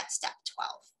start at step 12.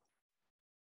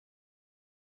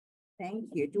 Thank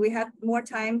you. Do we have more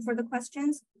time for the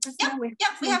questions? Yep,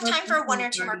 we have time for 1 or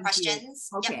 2 more questions.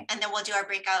 Okay. Yep, and then we'll do our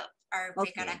breakout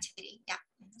activity. Yeah.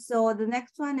 So the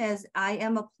next one is, I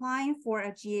am applying for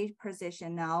a GA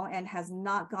position now and has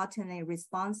not gotten a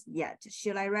response yet.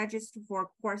 Should I register for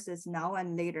courses now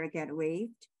and later get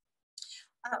waived?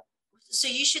 So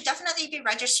you should definitely be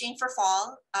registering for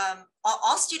fall.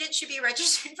 All students should be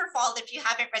registering for fall if you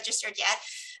haven't registered yet.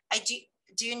 I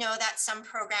do know that some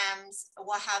programs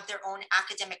will have their own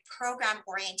academic program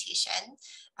orientation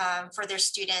for their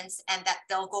students, and that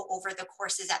they'll go over the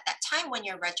courses at that time when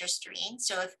you're registering.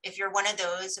 So if you're one of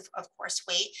those, of course,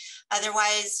 wait.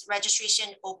 Otherwise,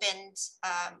 registration opened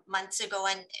months ago,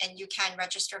 and you can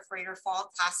register for your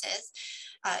fall classes.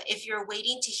 If you're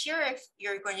waiting to hear if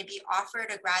you're going to be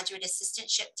offered a graduate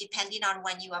assistantship, depending on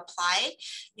when you apply,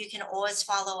 you can always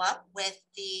follow up with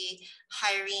the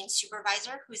hiring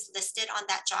supervisor who's listed on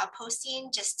that job posting,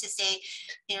 just to say,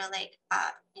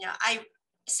 I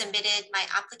submitted my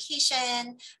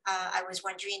application. I was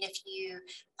wondering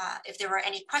if there were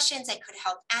any questions I could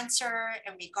help answer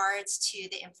in regards to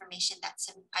the information that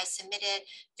I submitted.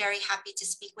 Very happy to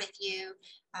speak with you,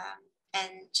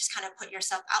 and just kind of put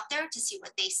yourself out there to see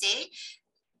what they say.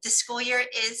 The school year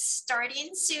is starting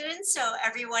soon, so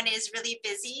everyone is really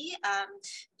busy.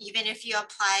 Even if you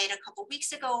applied a couple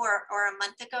weeks ago or a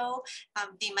month ago,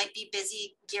 they might be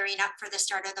busy gearing up for the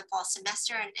start of the fall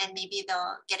semester, and maybe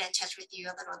they'll get in touch with you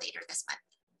a little later this month.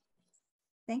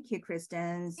 Thank you,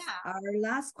 Kristen. Yeah. Our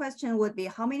last question would be,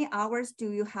 how many hours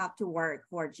do you have to work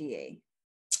for GA?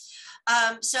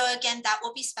 So again, that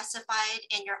will be specified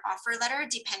in your offer letter,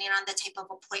 depending on the type of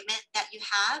appointment that you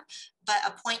have. But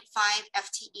a 0.5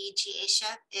 FTE GA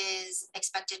ship is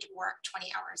expected to work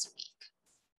 20 hours a week.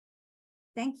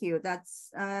 Thank you.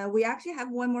 We actually have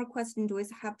one more question. Do we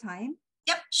have time?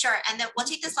 Yep, sure. And then we'll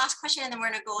take this last question, and then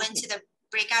we're going to go into the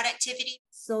breakout activity.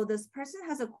 So this person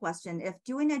has a question. If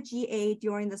doing a GA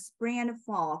during the spring and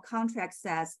fall, contract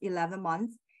says 11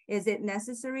 months, is it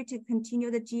necessary to continue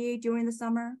the GA during the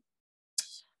summer?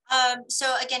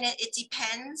 So again, it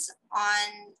depends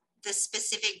on the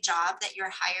specific job that you're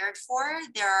hired for.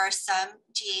 There are some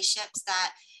GA ships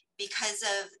that, because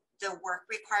of the work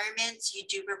requirements, you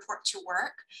do report to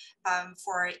work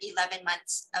for 11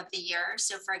 months of the year.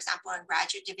 So for example, in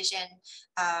graduate division,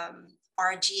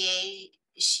 our GA,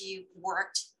 she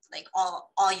worked like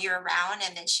all year round,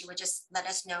 and then she would just let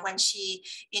us know when she,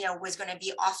 you know, was going to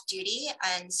be off duty.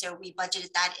 And so we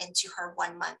budgeted that into her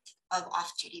 1 month of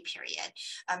off duty period.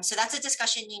 So that's a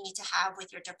discussion you need to have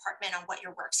with your department on what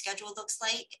your work schedule looks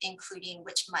like, including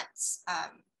which months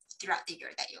throughout the year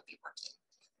that you'll be working.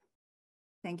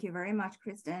 Thank you very much,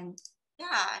 Kristen.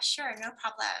 Yeah, sure, no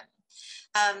problem.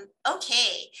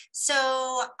 Okay, so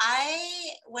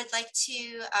I would like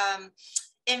to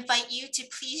invite you to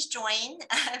please join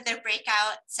the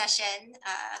breakout session.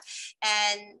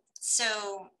 And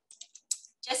so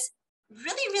just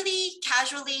really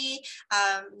casually,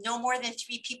 no more than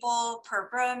 3 people per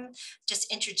room,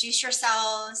 just introduce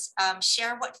yourselves,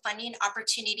 share what funding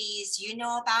opportunities you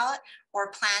know about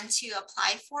or plan to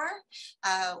apply for,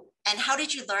 and how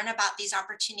did you learn about these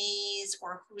opportunities,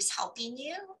 or who's helping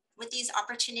you with these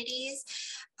opportunities.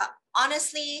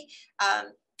 Honestly,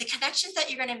 the connections that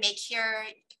you're going to make here,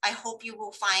 I hope you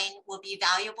will find will be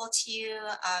valuable to you,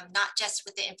 not just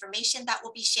with the information that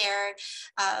will be shared,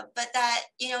 but that,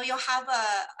 you know, you'll have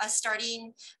a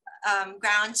starting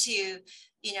ground to,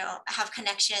 you know, have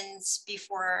connections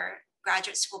before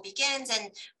graduate school begins.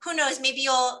 And who knows, maybe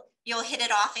you'll hit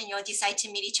it off and you'll decide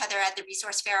to meet each other at the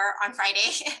resource fair on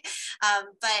Friday.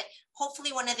 But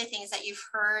hopefully one of the things that you've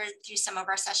heard through some of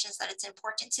our sessions, that it's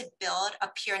important to build a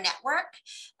peer network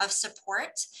of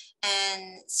support.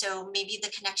 And so maybe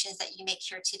the connections that you make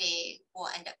here today will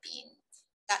end up being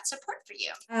that support for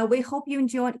you. We hope you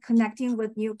enjoyed connecting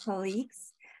with new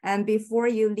colleagues. And before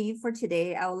you leave for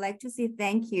today, I would like to say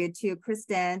thank you to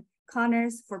Kristen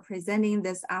Connors for presenting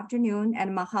this afternoon,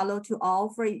 and mahalo to all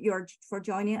for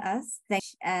joining us.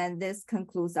 Thanks, and this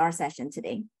concludes our session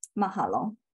today.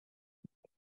 Mahalo.